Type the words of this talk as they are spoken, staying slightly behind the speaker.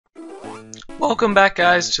Welcome back,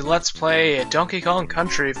 guys, to Let's Play Donkey Kong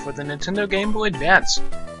Country for the Nintendo Game Boy Advance.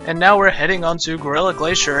 And now we're heading onto Gorilla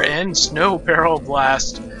Glacier and Snow Barrel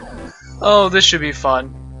Blast. Oh, this should be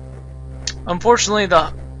fun. Unfortunately,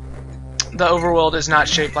 the overworld is not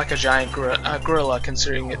shaped like a giant gorilla,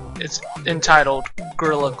 considering it's entitled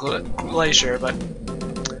Gorilla Glacier, but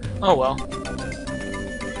oh well.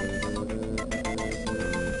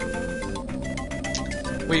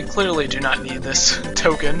 We clearly do not need this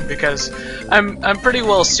token because I'm pretty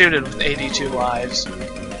well suited with 82 lives.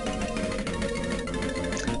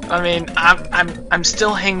 I mean, I'm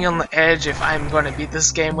still hanging on the edge if I'm going to beat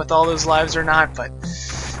this game with all those lives or not, but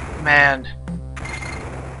man.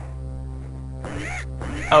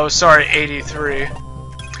 Oh, sorry, 83.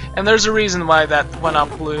 And there's a reason why that went up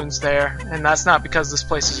balloons there, and that's not because this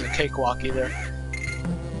place is a cakewalk either.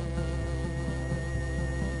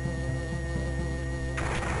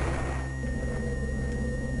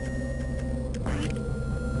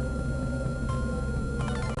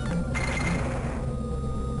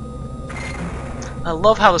 I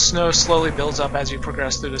love how the snow slowly builds up as you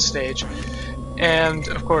progress through the stage, and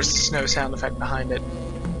of course the snow sound effect behind it.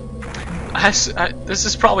 This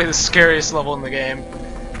is probably the scariest level in the game,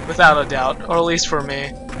 without a doubt, or at least for me.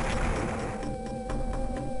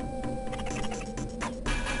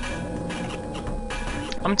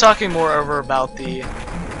 I'm talking moreover about the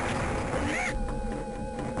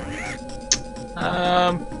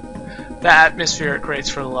atmosphere it creates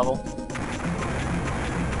for the level.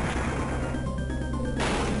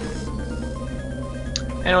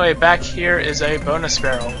 Anyway, back here is a bonus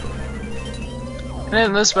barrel. And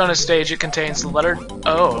in this bonus stage it contains the letter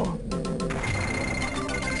O.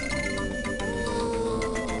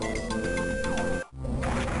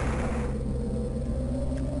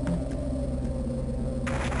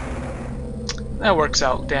 That works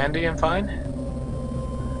out dandy and fine.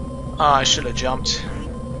 Oh, I should have jumped.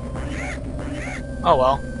 Oh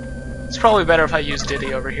well. It's probably better if I use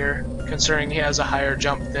Diddy over here, considering he has a higher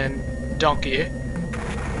jump than Donkey.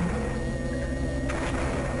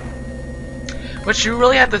 But you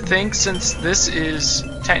really have to think, since this is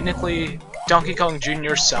technically Donkey Kong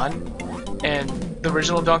Jr.'s son, and the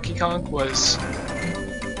original Donkey Kong was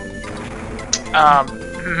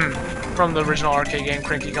from the original arcade game.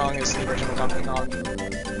 Cranky Kong is the original Donkey Kong.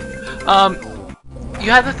 You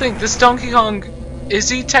have to think, this Donkey Kong, is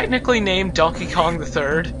he technically named Donkey Kong the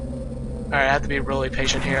Third? Alright, I have to be really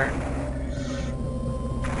patient here.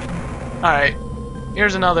 Alright,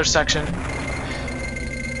 here's another section.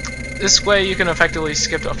 This way you can effectively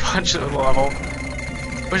skip a bunch of the level,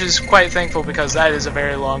 which is quite thankful because that is a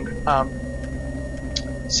very long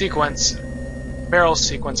barrel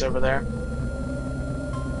sequence over there.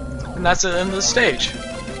 And that's the end of the stage.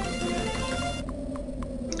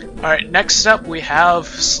 Alright, next up we have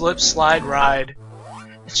Slip Slide Ride.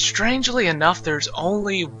 And strangely enough, there's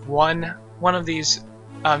only one of these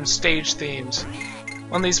stage themes.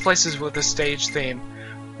 One of these places with a stage theme,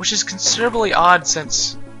 which is considerably odd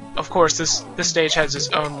since, of course, this stage has its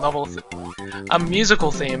own level, a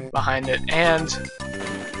musical theme behind it, and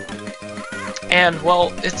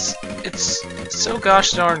well, it's so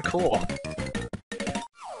gosh darn cool.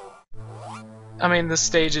 I mean, this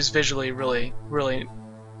stage is visually really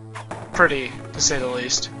pretty, to say the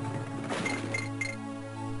least.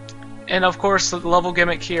 And of course, the level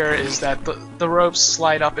gimmick here is that the ropes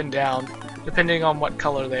slide up and down, depending on what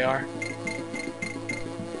color they are.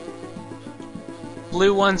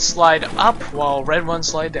 Blue ones slide up, while red ones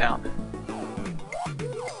slide down.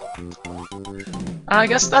 And I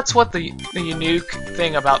guess that's what the unique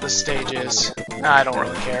thing about this stage is. I don't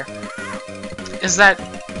really care. Is that,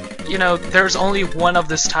 you know, there's only one of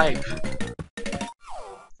this type.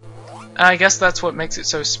 And I guess that's what makes it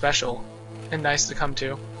so special and nice to come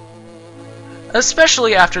to.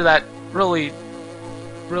 Especially after that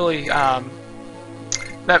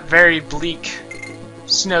that very bleak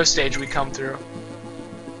snow stage we come through.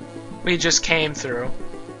 We just came through.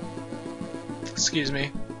 Excuse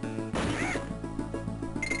me.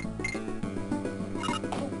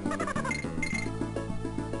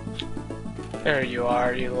 There you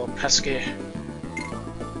are, you little pesky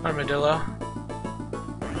armadillo.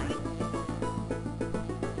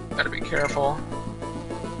 Gotta be careful,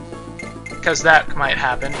 because that might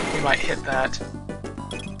happen. We might hit that.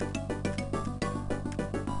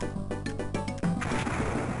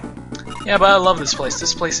 Yeah, but I love this place.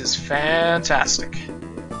 This place is fantastic.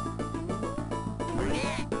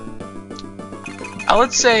 I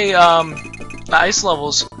would say the ice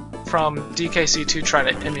levels from DKC2 try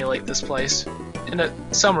to emulate this place in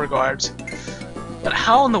some regards. But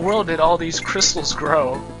how in the world did all these crystals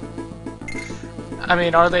grow? I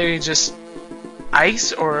mean, are they just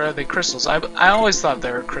ice or are they crystals? I always thought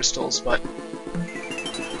they were crystals, but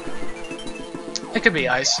it could be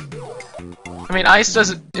ice. I mean, ice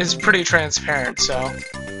is pretty transparent, so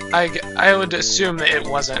I would assume that it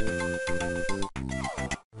wasn't.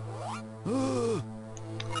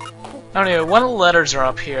 Anyway, one of the letters are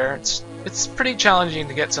up here. It's pretty challenging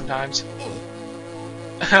to get sometimes.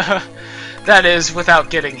 That is, without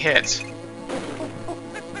getting hit.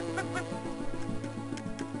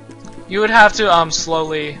 You would have to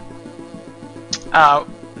slowly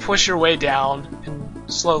push your way down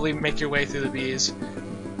and slowly make your way through the bees.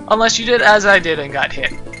 Unless you did as I did and got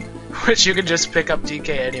hit, which you can just pick up DK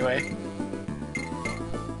anyway.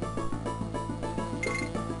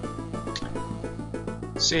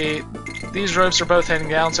 See, these ropes are both hanging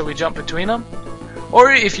down, so we jump between them.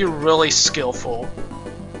 Or if you're really skillful,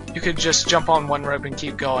 you could just jump on one rope and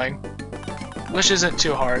keep going, which isn't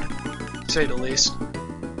too hard, to say the least.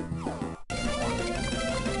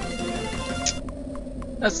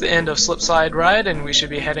 That's the end of Slipslide Ride, and we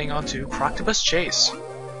should be heading on to Croctopus Chase.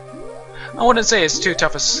 I wouldn't say it's too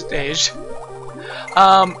toughest stage.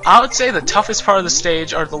 I would say the toughest part of the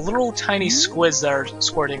stage are the little tiny squids that are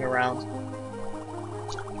squirting around.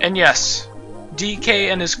 And yes,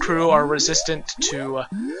 DK and his crew are resistant to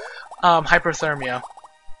hyperthermia.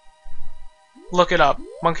 Look it up.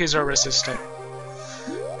 Monkeys are resistant.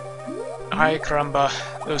 Ay caramba,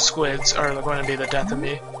 those squids are going to be the death of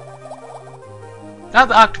me. Not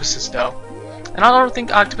the octopuses, though. And I don't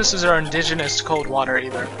think octopuses are indigenous to cold water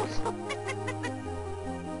either.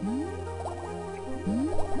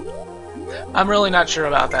 I'm really not sure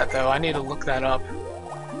about that, though. I need to look that up.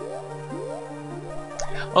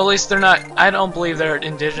 Well, at least they're not. I don't believe they're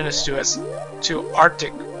indigenous to us, to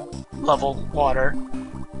Arctic level water.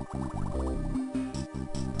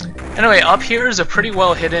 Anyway, up here is a pretty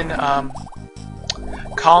well hidden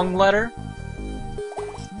Kong letter.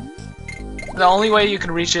 The only way you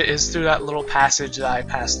can reach it is through that little passage that I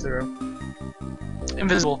passed through.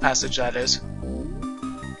 Invisible passage, that is.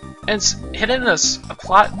 And it's hidden in a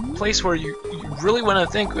place where you really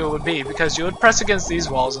wouldn't think it would be, because you would press against these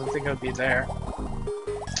walls and think it would be there.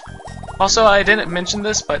 Also, I didn't mention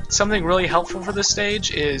this, but something really helpful for this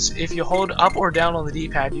stage is if you hold up or down on the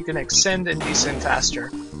D-pad, you can extend and descend faster.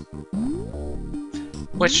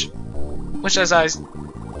 Which as I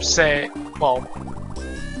say, well,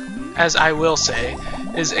 as I will say,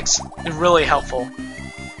 is really helpful.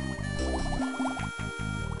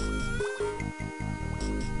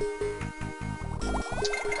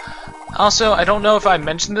 Also, I don't know if I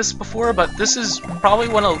mentioned this before, but this is probably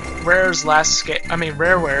one of Rareware's last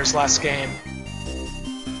game,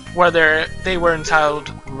 where they were entitled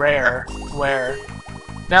Rareware.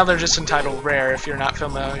 Now they're just entitled Rare, if you're not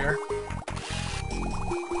familiar.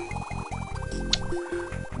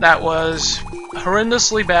 That was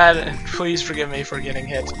horrendously bad, and please forgive me for getting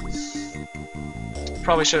hit.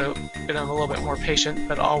 Probably should have been a little bit more patient,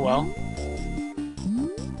 but all well.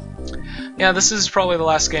 Yeah, this is probably the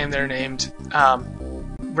last game they're named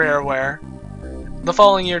Rareware. The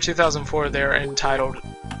following year, 2004, they're entitled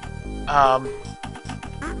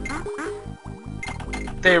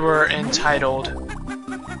they were entitled,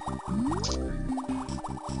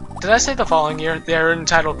 did I say the following year? They're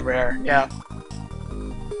entitled Rare, yeah.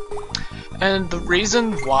 And the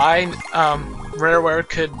reason why Rareware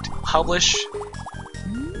could publish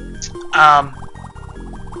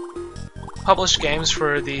games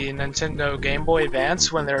for the Nintendo Game Boy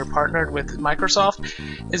Advance when they were partnered with Microsoft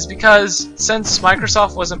is because since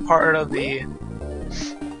Microsoft wasn't part of the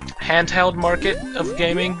handheld market of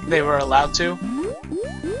gaming, they were allowed to.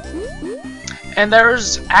 And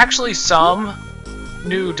there's actually some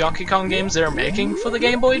new Donkey Kong games they're making for the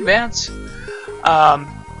Game Boy Advance.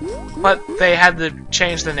 But they had to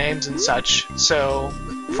change the names and such, so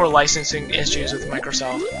for licensing issues with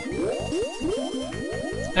Microsoft.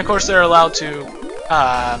 And of course they're allowed to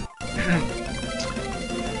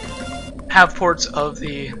have ports of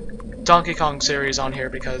the Donkey Kong series on here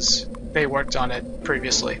because they worked on it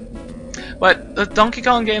previously. But the Donkey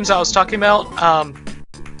Kong games I was talking about,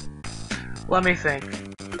 let me think.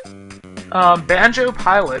 Banjo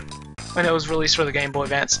Pilot, when it was released for the Game Boy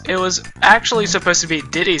Advance, it was actually supposed to be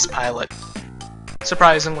Diddy's Pilot,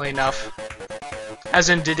 surprisingly enough, as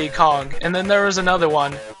in Diddy Kong. And then there was another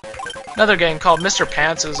game called Mr.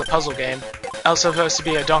 Pants. It was a puzzle game. That was supposed to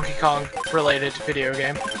be a Donkey Kong related video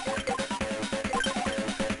game.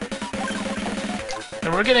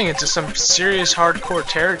 And we're getting into some serious hardcore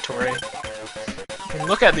territory. I mean,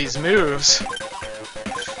 look at these moves.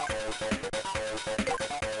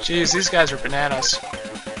 Jeez, these guys are bananas.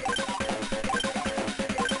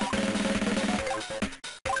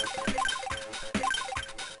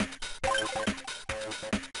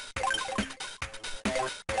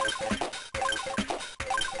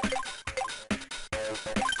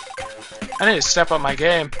 I need to step up my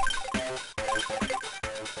game.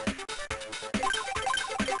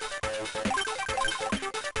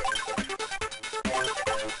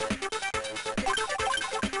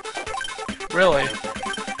 Really?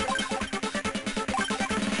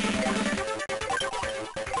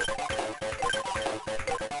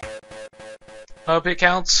 Hope it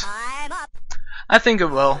counts. I think it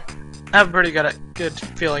will. I have a pretty good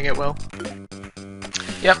feeling it will.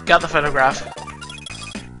 Yep, got the photograph.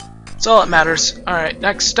 That's all that matters. Alright,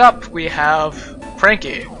 next up we have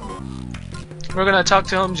Frankie. We're gonna talk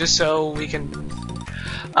to him just so we can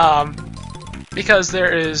because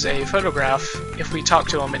there is a photograph if we talk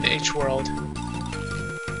to him in each world.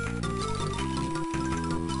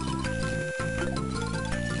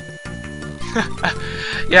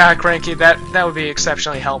 Yeah, Cranky, that would be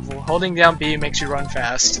exceptionally helpful. Holding down B makes you run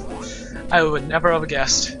fast. I would never have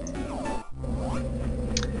guessed.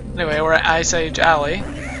 Anyway, we're at Ice Age Alley.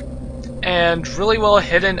 And really well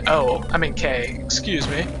hidden K, excuse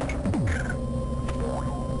me.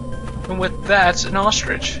 And with that, an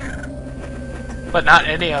ostrich. But not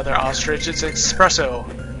any other ostrich, it's Espresso.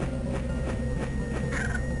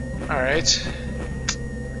 Alright.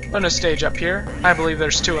 Bonus stage up here. I believe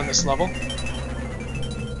there's 2 in this level.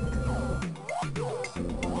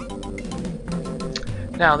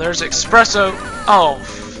 Now there's Espresso. Oh,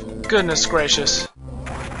 goodness gracious.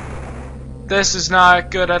 This is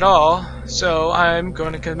not good at all, so I'm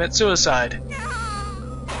going to commit suicide.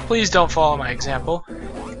 Please don't follow my example.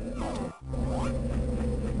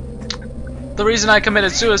 The reason I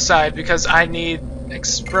committed suicide because I need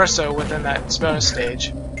Espresso within that bonus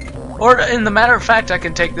stage. Or, in the matter of fact, I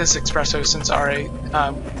can take this Espresso since I already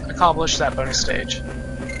accomplished that bonus stage.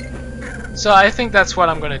 So I think that's what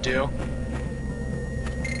I'm going to do.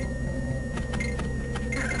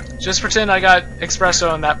 Just pretend I got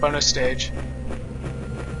Espresso in that bonus stage.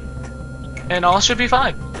 And all should be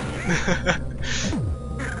fine.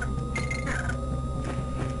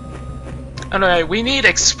 Anyway, we need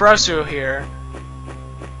Espresso here.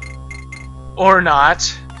 Or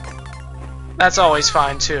not. That's always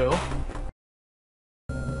fine too.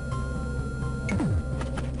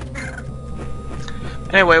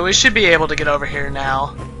 Anyway, we should be able to get over here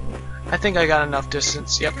now. I think I got enough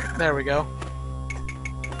distance. Yep, there we go.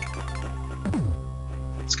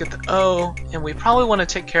 Let's get the O, and we probably want to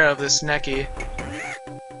take care of this Neki.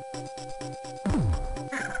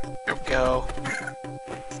 There we go.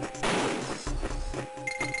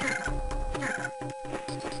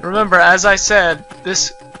 Remember, as I said,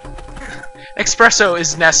 this Espresso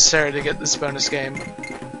is necessary to get this bonus game.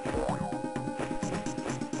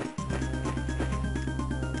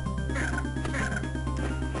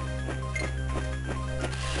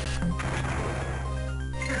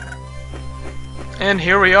 And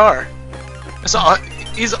here we are. So,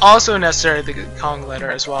 he's also necessary to get Kong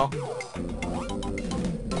letter as well.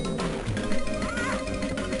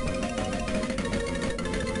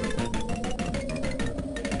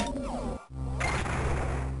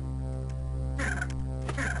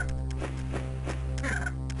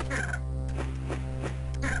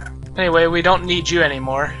 Anyway, we don't need you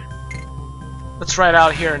anymore. Let's ride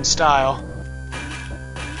out here in style.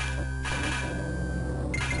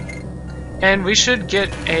 And we should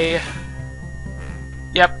get a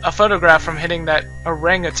photograph from hitting that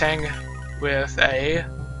orangutan with a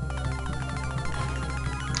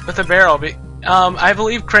barrel. I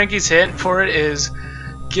believe Cranky's hint for it is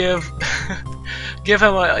give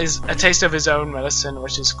him a taste of his own medicine,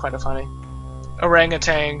 which is quite a funny.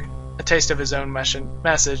 Orangutan, a taste of his own medicine.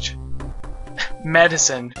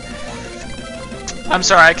 I'm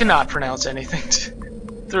sorry, I cannot pronounce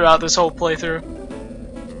anything throughout this whole playthrough.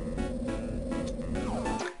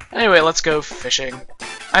 Anyway, let's go fishing.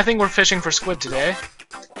 I think we're fishing for squid today.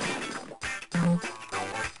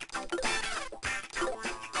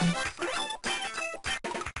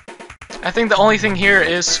 I think the only thing here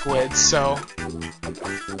is squids, so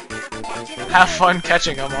have fun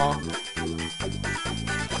catching them all.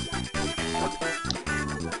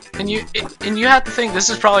 And you have to think this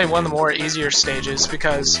is probably one of the more easier stages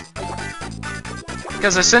because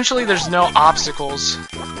essentially there's no obstacles.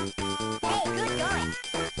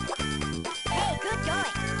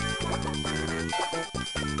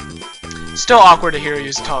 Still awkward to hear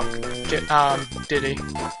you talk, Diddy.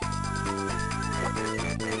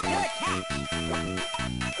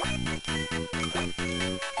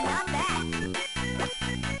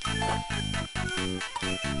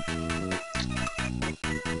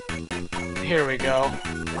 Here we go.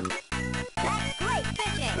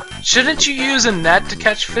 Shouldn't you use a net to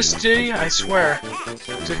catch fish, Diddy? I swear.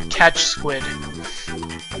 To catch squid.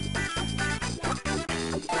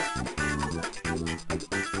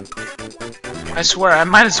 I swear, I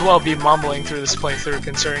might as well be mumbling through this playthrough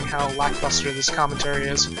considering how lackluster this commentary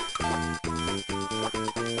is.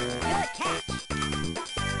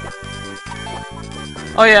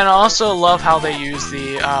 Oh yeah, and I also love how they use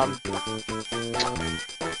the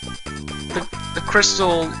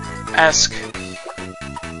crystal-esque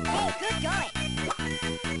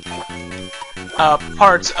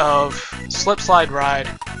parts of Slip Slide Ride.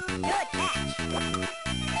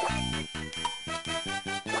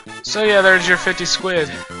 So yeah, there's your 50 squid.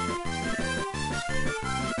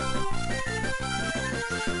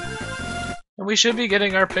 And we should be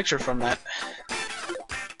getting our picture from that.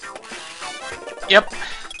 Yep.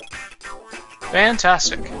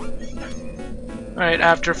 Fantastic. Alright,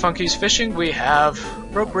 after Funky's fishing, we have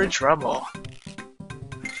Rope Bridge Rumble.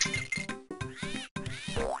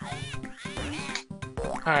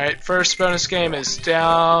 Alright, first bonus game is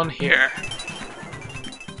down here.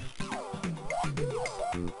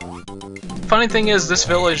 Funny thing is, this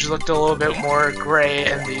village looked a little bit more gray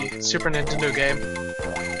in the Super Nintendo game.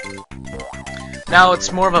 Now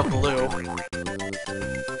it's more of a blue.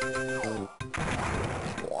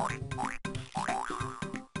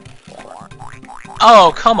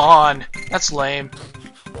 Oh, come on! That's lame.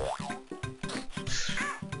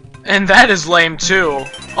 And that is lame too.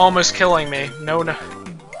 Almost killing me. No.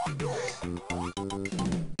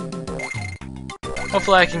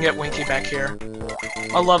 Hopefully I can get Winky back here.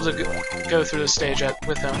 I'd love to go through the stage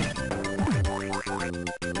with him.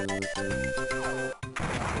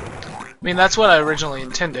 I mean, that's what I originally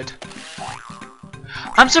intended.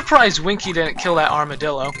 I'm surprised Winky didn't kill that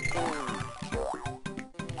armadillo.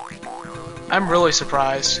 I'm really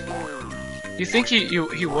surprised. You think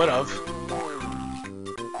he would have?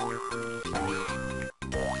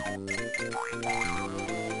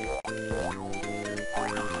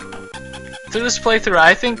 Through this playthrough,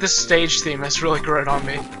 I think this stage theme has really grown on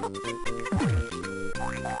me.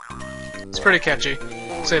 It's pretty catchy,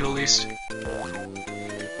 to say the least.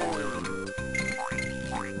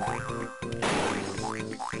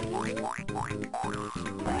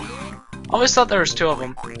 I always thought there was two of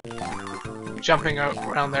them jumping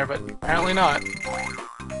around there, but apparently not.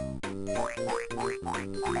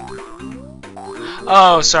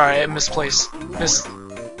 Oh, sorry, I misplaced.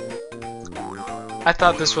 I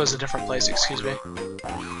thought this was a different place, excuse me.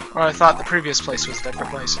 Or I thought the previous place was a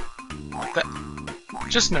different place.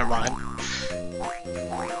 Just never mind.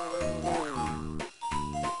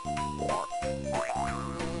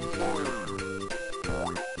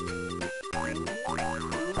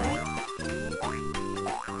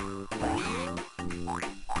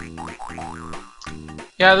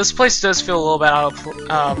 Yeah, this place does feel a little bit out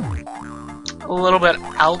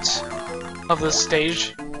of the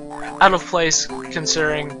stage. Out of place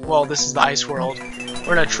considering, well, this is the ice world.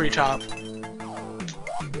 We're in a treetop.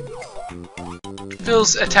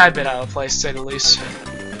 Feels a tad bit out of place, to say the least.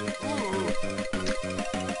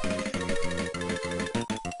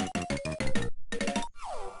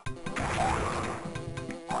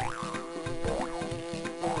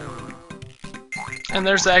 And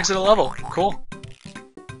there's the exit level. Cool.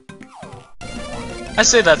 I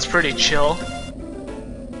say that's pretty chill.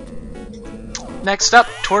 Next up,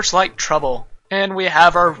 Torchlight Trouble. And we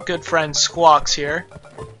have our good friend Squawks here.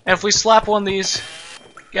 And if we slap one of these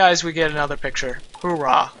guys, we get another picture.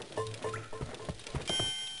 Hoorah.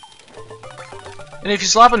 And if you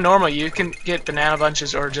slap a normal, you can get banana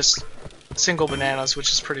bunches or just single bananas,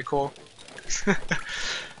 which is pretty cool.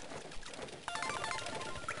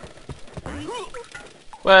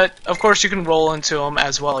 But, of course, you can roll into them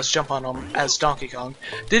as well as jump on them as Donkey Kong.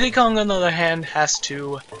 Diddy Kong, on the other hand, has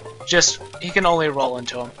to he can only roll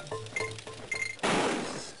into them.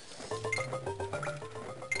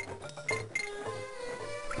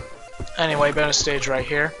 Anyway, bonus stage right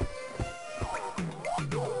here.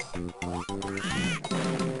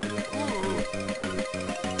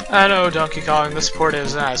 I know, Donkey Kong, this port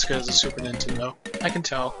isn't as good as the Super Nintendo. I can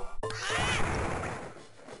tell.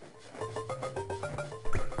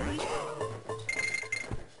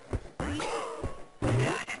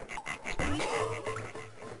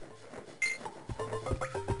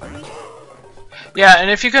 Yeah,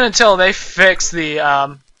 and if you couldn't tell, they fixed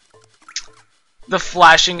the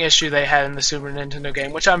flashing issue they had in the Super Nintendo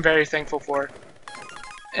game, which I'm very thankful for.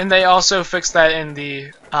 And they also fixed that in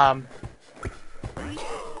the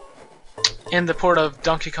port of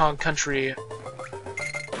Donkey Kong Country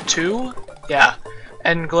 2? Yeah,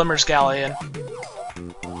 and Glimmer's Galleon,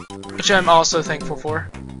 which I'm also thankful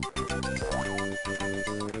for.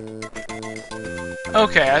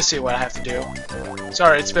 Okay, I see what I have to do.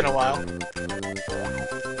 Sorry, it's been a while.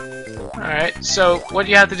 Alright, so what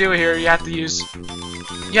you have to do here, you have to use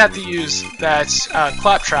you have to use that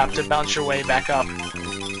claptrap to bounce your way back up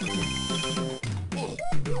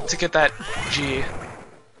to get that G.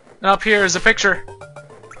 And up here is a picture.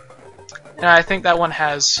 And I think that one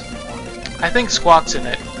has, I think, squawks in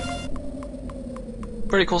it.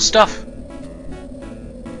 Pretty cool stuff.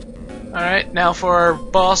 Alright, now for our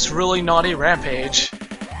boss, Really Naughty Rampage.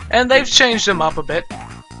 And they've changed him up a bit.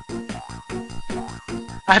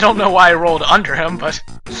 I don't know why I rolled under him, but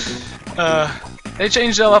they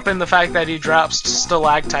changed him up in the fact that he drops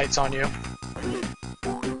stalactites on you.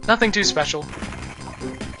 Nothing too special.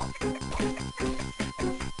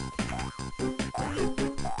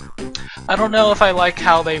 I don't know if I like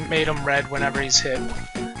how they made him red whenever he's hit.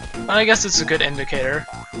 But I guess it's a good indicator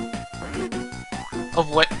of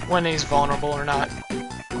when he's vulnerable or not.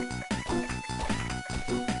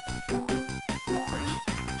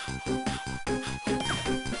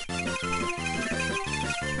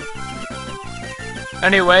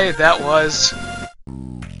 Anyway, that was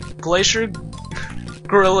Glacier,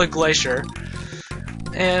 Gorilla Glacier,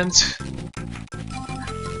 and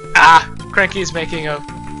Cranky's making a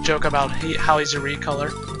joke about how he's a recolor.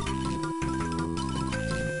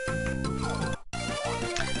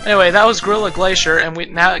 Anyway, that was Gorilla Glacier, and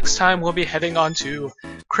next time we'll be heading on to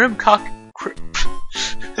Crimcroc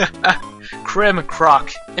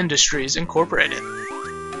Industries Incorporated.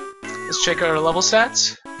 Let's check our level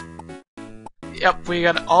stats. Yep, we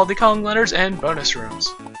got all the Kong letters and bonus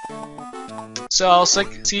rooms. So I'll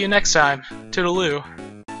see you next time. Toodaloo.